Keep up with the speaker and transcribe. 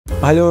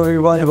Hello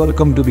everyone,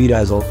 welcome to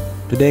Ryzel.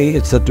 Today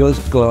it's the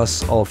 12th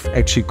class of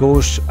HC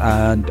course,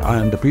 and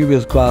in the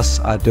previous class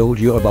I told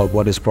you about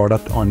what is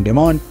product on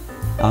demand,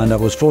 and I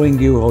was showing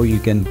you how you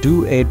can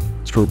do it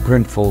through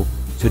Printful.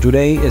 So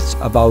today it's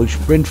about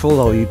Printful,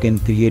 how you can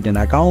create an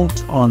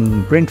account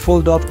on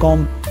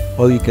printful.com,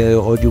 how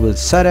you will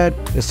set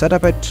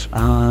up it,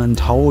 and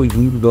how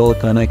you will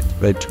connect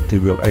it to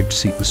your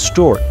HC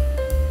store.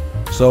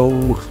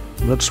 So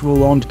let's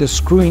move on to the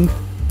screen.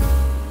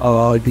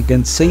 You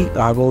can see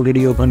I've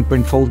already opened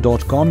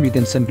printful.com. You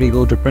can simply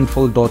go to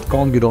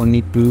printful.com. You don't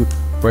need to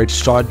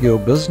start your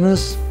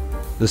business.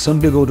 Just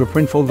simply go to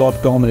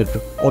printful.com and it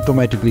will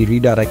automatically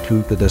redirect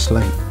you to this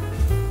link.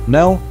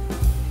 Now,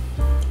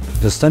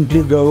 just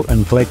simply go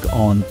and click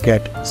on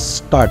Get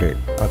Started.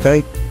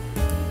 Okay.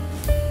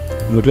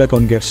 You click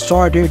on Get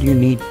Started. You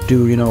need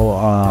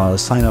to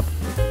sign up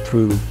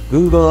through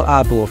Google,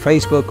 Apple, or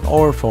Facebook,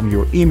 or from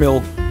your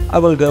email. I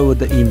will go with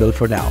the email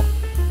for now.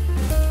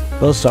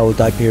 First, I will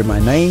type here my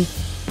name,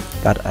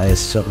 that is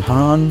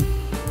Salhan.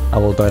 I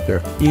will type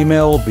their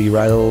email,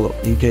 Ryzel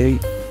UK,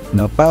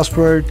 no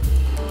password.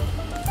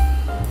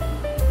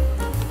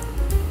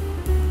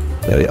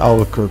 Then I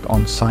will click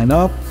on sign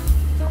up.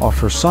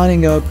 After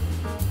signing up,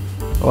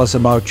 tell us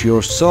about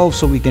yourself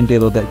so we can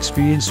tailor the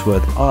experience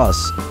with us.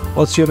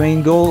 What's your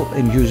main goal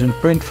in using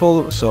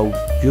Printful? So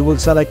you will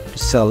select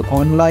sell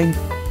online.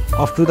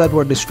 After that,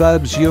 what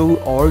describes you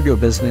or your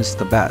business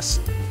the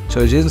best. So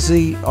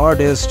agency,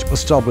 artist,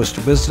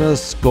 established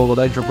business,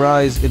 global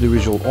enterprise,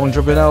 individual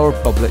entrepreneur,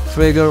 public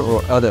figure,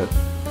 or other.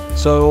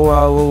 So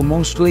I will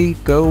mostly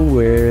go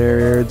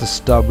with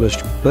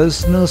established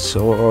business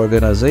or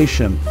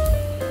organization.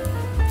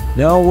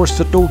 Now, what's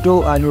the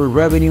total annual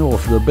revenue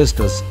of your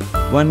business?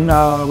 When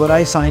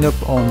I signed up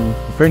on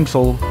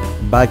Printful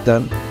back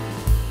then,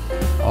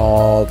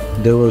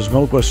 there was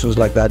no questions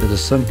like that. It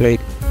is simply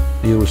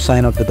you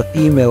sign up with the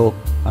email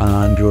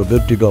and you're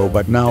good to go.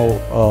 But now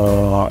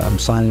I'm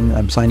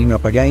signing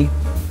up again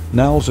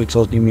now, so it's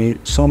asking me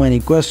so many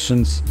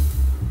questions.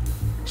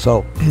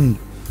 So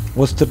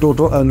what's the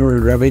total annual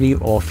revenue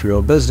of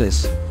your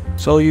business?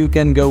 So you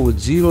can go with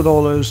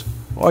 $0,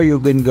 or you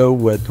can go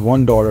with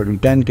 $1 to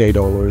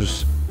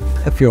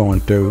 $10K if you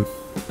want to.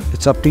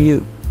 It's up to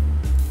you.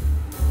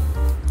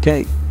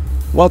 Okay,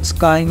 what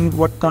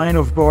kind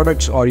of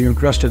products are you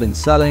interested in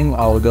selling?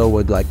 I'll go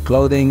with like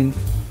clothing.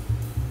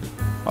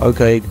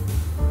 Okay,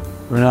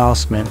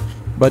 announcement,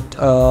 but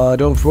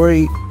don't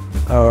worry,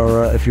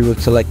 if you would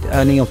select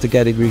any of the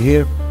category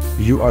here,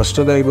 you are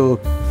still able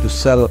to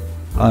sell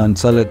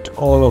it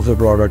all of the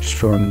products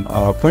from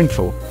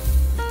Printful.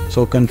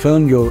 So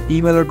confirm your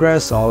email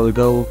address. I'll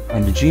go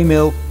on the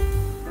Gmail.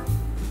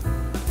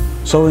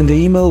 So in the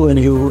email, when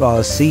you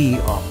see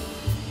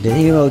the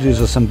email, you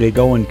just simply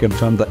go and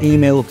confirm the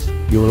email.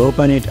 You will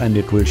open it and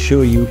it will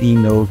show you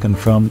email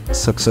confirmed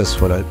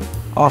successfully.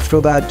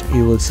 After that,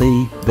 you will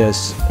see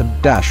this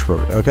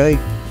dashboard. Okay,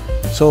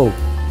 so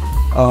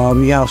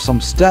we have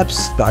some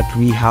steps that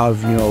we have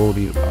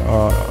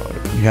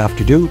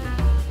to do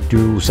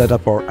to set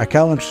up our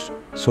accounts.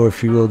 So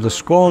if you will just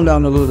scroll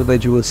down a little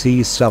bit, you will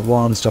see step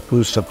 1, step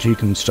 2, step 3,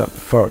 and step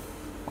 4.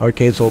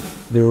 Okay, so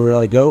there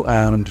I go,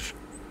 and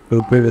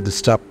we'll play with the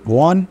step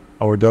 1.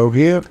 I will go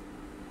here,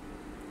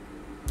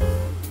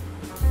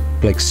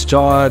 click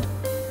start,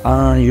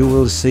 and you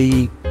will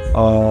see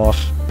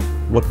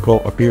what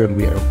will appear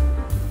here.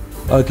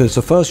 Okay,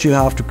 so first you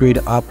have to create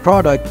a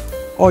product,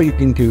 or you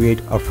can create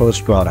a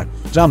first product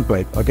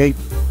template. Okay,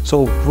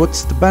 so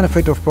what's the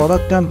benefit of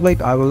product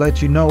template? I will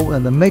let you know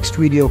in the next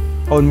video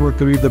on where to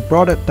create the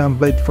product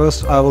template.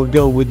 First, I will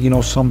go with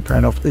some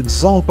kind of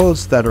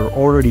examples that are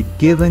already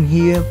given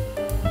here.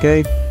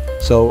 Okay,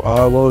 so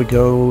I will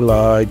go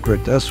like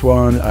with this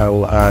one. I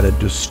will add it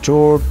to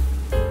store,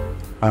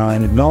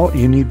 and now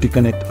you need to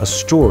connect a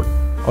store.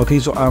 Okay,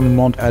 so I'm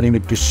not adding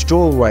it to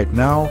store right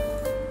now.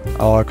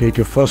 I'll create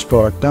your first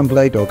product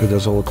template. Okay,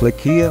 just I will click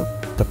here.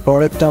 The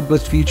product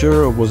template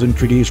feature was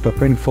introduced by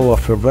Printful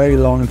after a very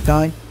long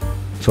time.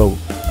 So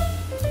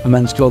I'm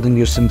installing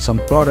using some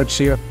products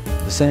here.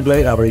 The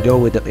template, I will go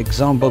with the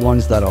example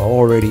ones that are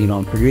already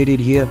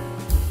created here.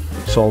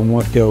 So I'll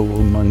not go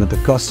on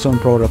the custom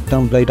product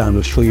template. I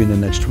will show you in the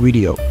next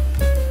video.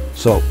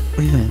 So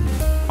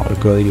I'll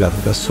go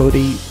with the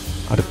city.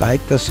 I'll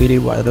type the city,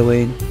 by the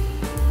way.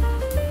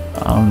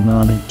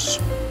 It's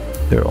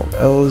there all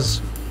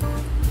else.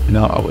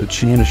 Now I will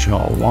change,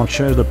 I'll launch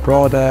the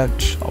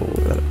product, I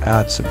will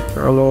add some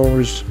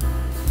colors,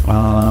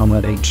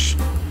 let each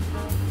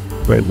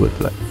wait with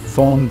like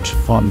font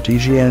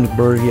TGN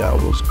Berry, I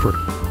will put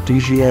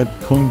TGN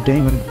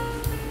contain.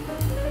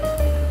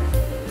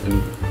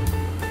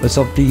 It's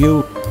up to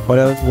you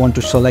whether you want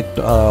to select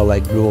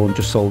like you want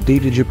to sell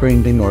DTG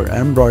printing or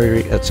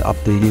embroidery. It's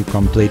up to you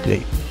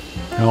completely.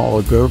 Now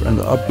I'll go in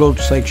the upload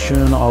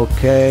section.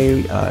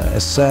 Okay,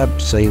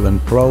 accept, save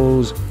and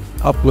browse.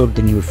 Upload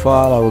the new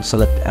file. I will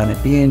select any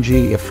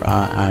PNG if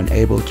I am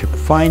able to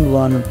find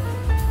one.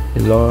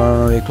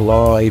 Like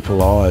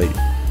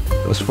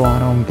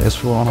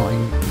this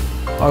one.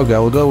 Okay,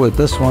 I'll go with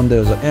this one.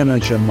 There's an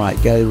image in my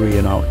gallery,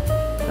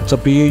 It's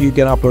up to you. You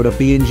can upload a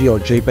PNG or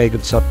JPEG.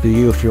 It's up to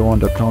you. If you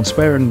want a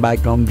transparent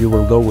background, you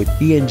will go with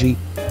PNG.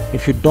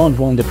 If you don't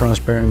want the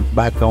transparent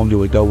background, you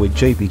will go with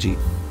JPG.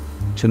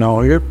 So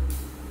now here,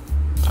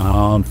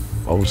 I'll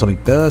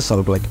select this.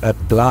 I'll click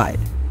apply.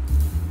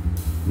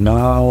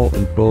 Now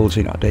it will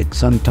take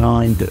some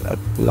time to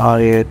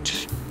apply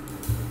it.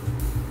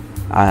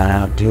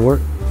 And here,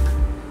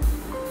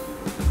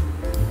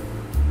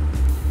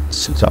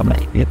 since I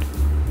made it.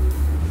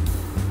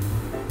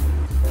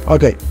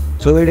 Okay,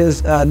 so it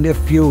is, and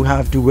if you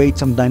have to wait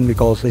some time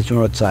because it's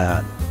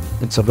a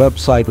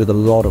website with a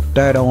lot of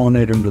data on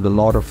it and with a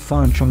lot of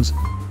functions,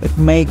 it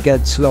may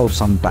get slow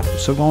sometimes.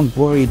 So don't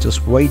worry,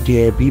 just wait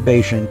here, be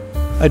patient,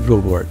 it will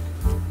work.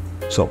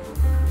 So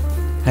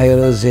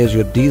here's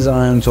your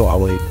design. So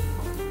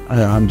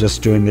I'm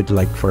just doing it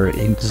like for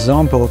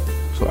example.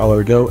 So I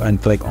will go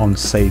and click on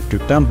save to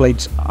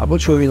templates. I will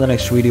show you in the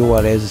next video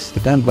what is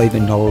the template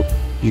and how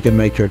you can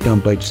make your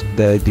templates.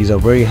 These are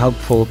very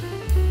helpful,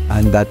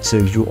 and that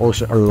saves you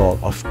also a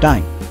lot of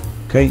time.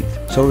 Okay,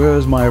 so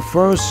here's my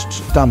first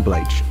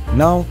template.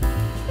 Now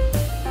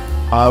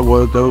I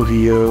will go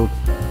here.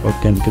 I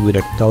can create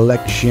a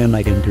collection,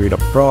 I can create a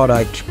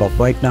product, but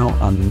right now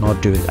I'm not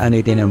doing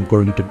anything. I'm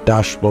going to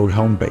dashboard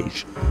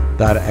homepage.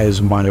 That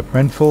is my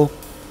Printful.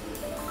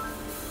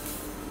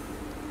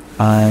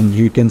 And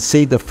you can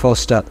see the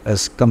first step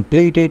is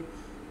completed.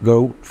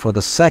 Go for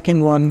the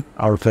second one.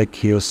 I'll click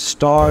here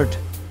start.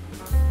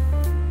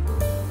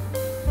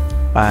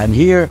 And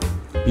here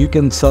you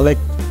can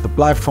select the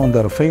platform.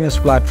 There are famous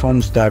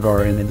platforms that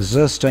are in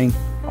existing,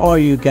 or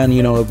you can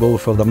go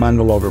for the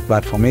manual over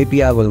platform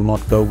API. I will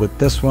not go with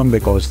this one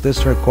because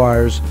this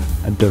requires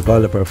a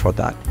developer for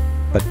that,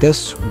 but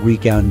this we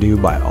can do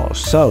by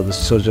ourselves.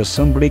 So just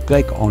simply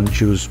click on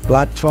choose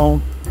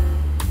platform.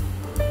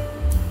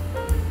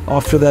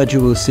 After that,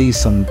 you will see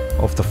some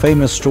of the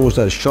famous stores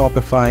that are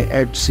Shopify,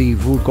 Etsy,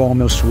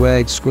 WooCommerce,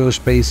 Wix,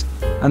 Squarespace,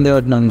 and there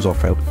are tons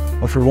of it.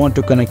 If you want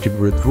to connect it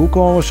with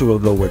WooCommerce, you will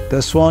go with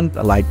this one,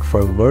 like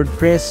for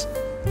WordPress.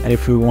 And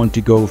if you want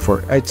to go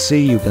for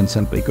Etsy, you can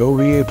simply go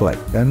here, click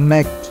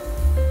connect.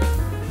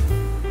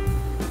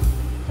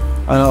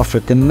 And after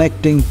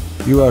connecting,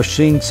 you are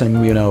seeing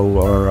some,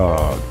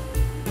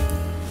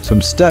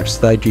 some steps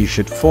that you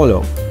should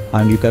follow.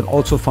 And you can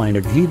also find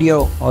a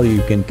video, or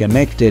you can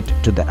connect it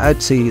to the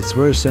Etsy. It's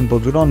very simple.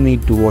 You don't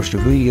need to watch the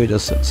video,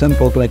 just a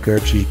simple click your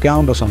Etsy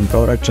account or some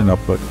products and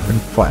upload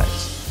print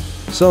files.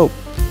 So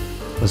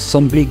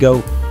simply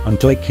go and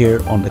click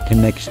here on the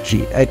connect to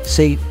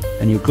Etsy,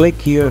 and you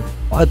click here.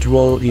 It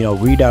will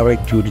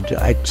redirect to the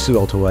Etsy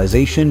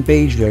authorization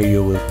page where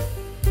you will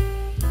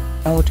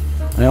out.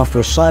 And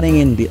after signing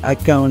in the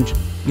account,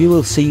 you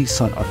will see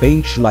a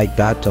page like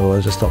that. So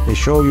I'll just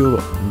show you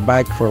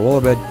back for a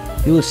little bit.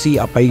 You will see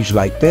a page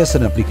like this.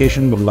 An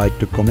application would like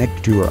to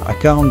connect to your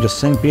account. Just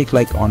simply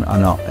click on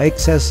allow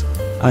access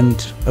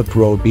and it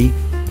will be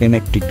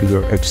connected to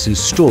your Etsy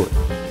store.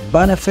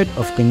 Benefit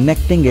of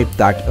connecting it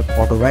that it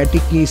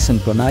automatically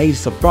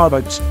synchronizes the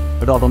products,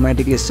 it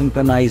automatically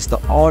synchronizes the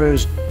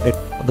orders,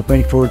 the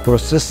Printful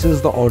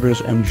processes the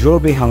orders on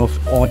your behalf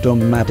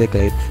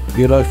automatically.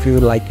 If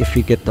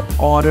you get the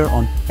order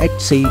on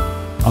Etsy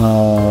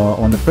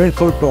on the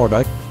Printful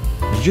product,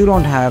 you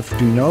don't have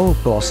to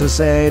process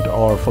it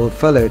or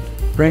fulfill it.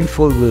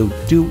 Printful will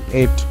do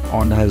it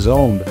on his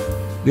own.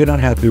 You don't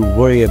have to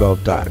worry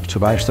about that. So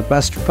that's the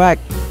best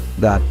fact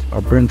that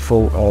a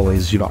Printful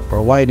always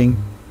providing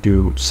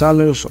to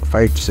sellers of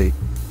Etsy.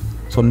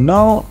 So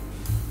now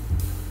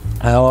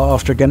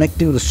after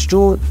connecting to the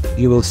store,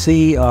 you will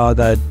see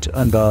that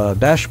on the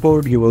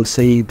dashboard you will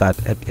see that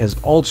it is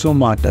also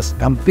marked as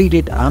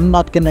completed. I'm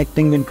not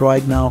connecting it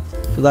right now,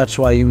 so that's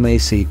why you may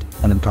see it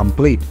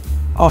incomplete.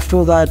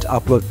 After that,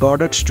 upload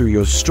products to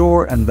your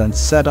store and then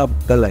set up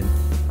billing.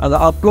 And the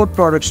upload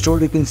product store,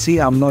 you can see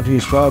I'm not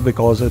used for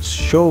because it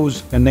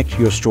shows connect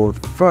your store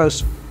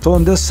first. So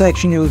in this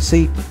section, you will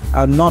see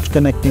I'm not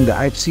connecting the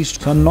Etsy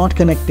store. So I'm not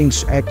connecting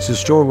Etsy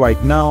store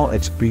right now.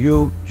 It's for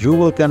you. You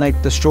will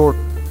connect the store.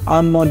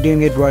 I'm not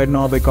doing it right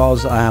now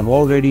because I have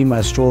already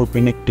my store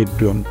connected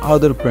to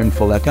another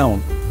Printful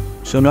account.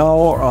 So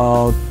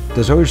now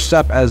the third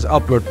step is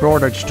upload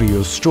products to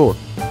your store,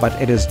 but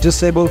it is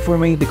disabled for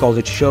me because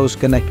it shows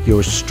connect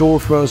your store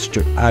first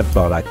to add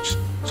products.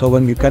 So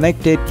when you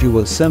connect it, you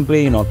will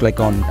simply click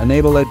on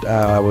enable it.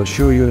 I will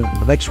show you in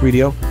the next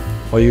video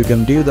how you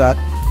can do that.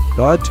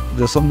 But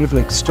just simply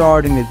click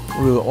start and it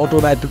will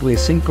automatically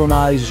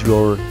synchronize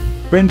your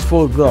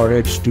Printful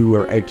products to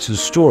your Etsy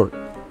store.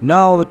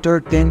 Now the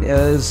third thing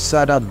is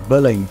set up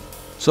billing.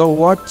 So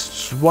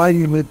why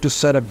you need to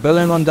set up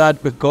billing on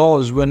that?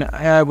 Because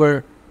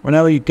whenever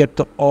you get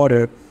the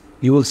order,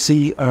 you will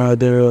see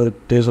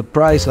there's a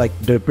price, like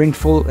the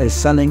Printful is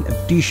selling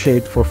a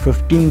t-shirt for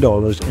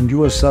 $15 and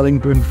you are selling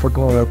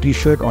Printful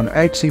t-shirt on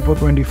Etsy for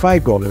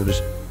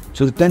 $25.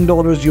 So the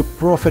 $10 your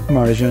profit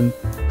margin,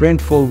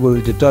 Printful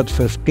will deduct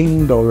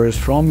 $15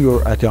 from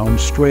your account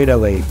straight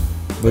away.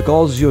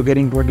 Because you're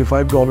getting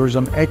 $25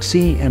 on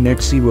Etsy and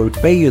Etsy will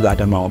pay you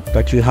that amount,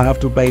 but you have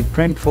to pay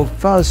Printful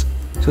first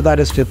So that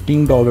is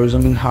 $15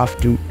 and you have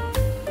to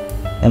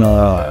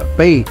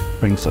pay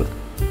Printful.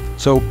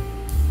 So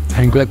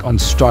and click on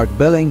start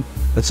billing.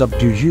 It's up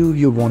to you.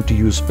 You want to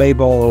use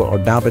PayPal or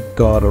debit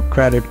card or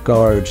credit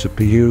card, it's up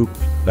to you,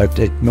 but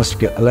it must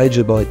be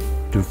eligible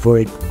to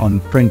vote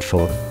on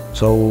Printful.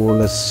 So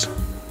let's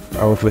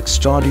click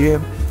start here.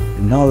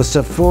 Now the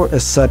step 4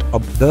 is set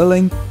up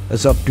billing.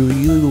 It's up to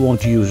you. You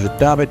want to use a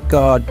debit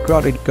card,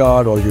 credit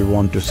card, or you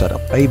want to set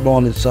up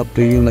PayPal. It's up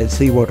to you. Let's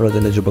see what are the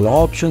eligible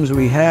options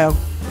we have.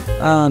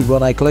 And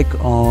when I click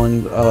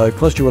on,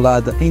 first you will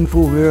add the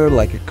info here,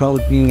 like a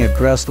company,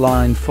 address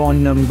line,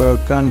 phone number,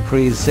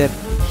 country, zip,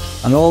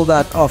 and all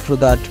that. After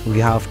that, we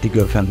have to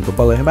go find the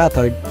billing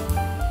method.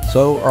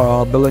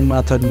 So billing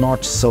method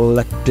not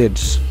selected.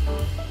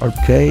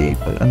 Okay,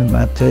 billing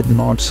method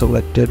not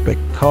selected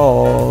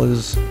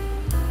because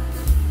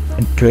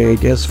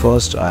it is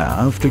first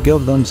I have to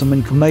give them some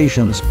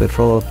information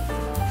before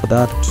for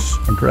that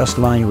address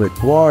line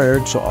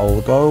required. So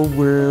I'll go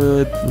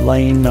with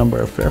line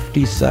number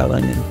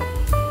 57.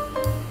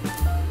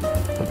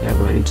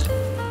 Whatever it is.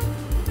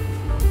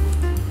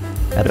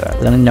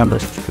 Line number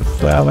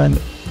 57.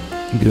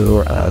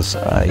 Go as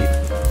a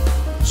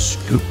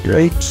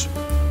straight.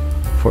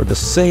 For the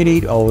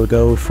city, I'll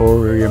go for,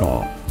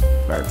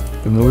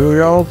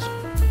 materials,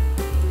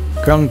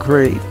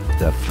 concrete,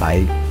 the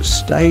 5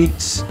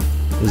 states,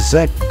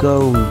 zip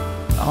code,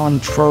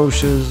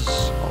 Antrocious,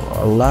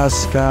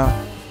 Alaska,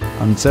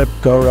 and zip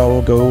code I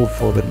will go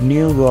for the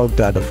New York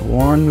data of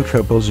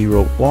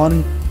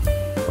 10001.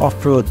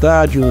 After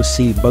that, you'll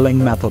see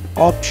billing method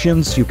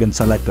options. You can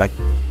select like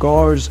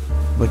cards.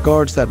 The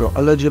cards that are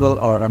eligible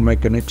are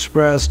American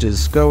Express,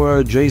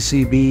 Discover,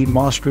 JCB,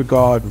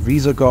 MasterCard,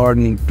 Visa card,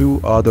 and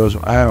 2 others.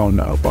 I don't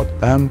know about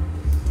them.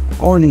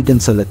 Or you can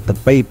select the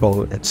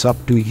PayPal. It's up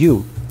to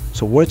you.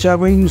 So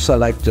whichever you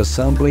select, just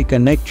simply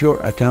connect your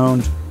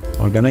account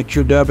or connect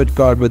your debit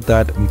card with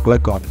that and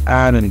click on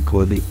add, and it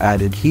will be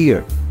added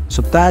here.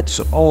 So that's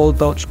all.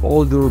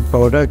 All the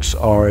products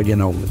are,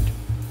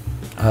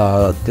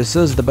 this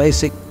is the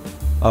basic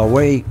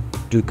way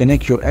to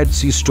connect your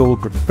Etsy store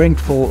to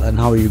Printful, and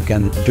how you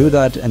can do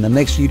that. In the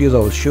next videos, I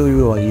will show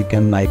you how you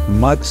can make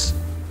mugs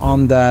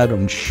on that,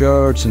 on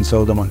shirts, and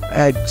sell them on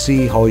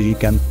Etsy, how you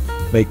can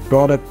make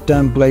product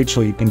templates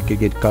so you can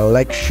get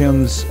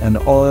collections and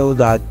all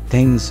that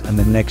things in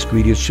the next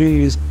video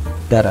series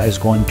that is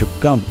going to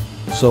come.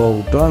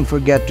 So don't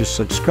forget to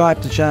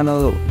subscribe to the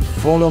channel,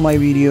 follow my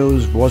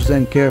videos, watch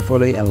them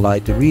carefully, and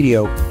like the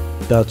video.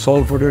 That's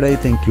all for today.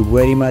 Thank you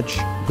very much.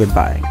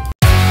 Goodbye.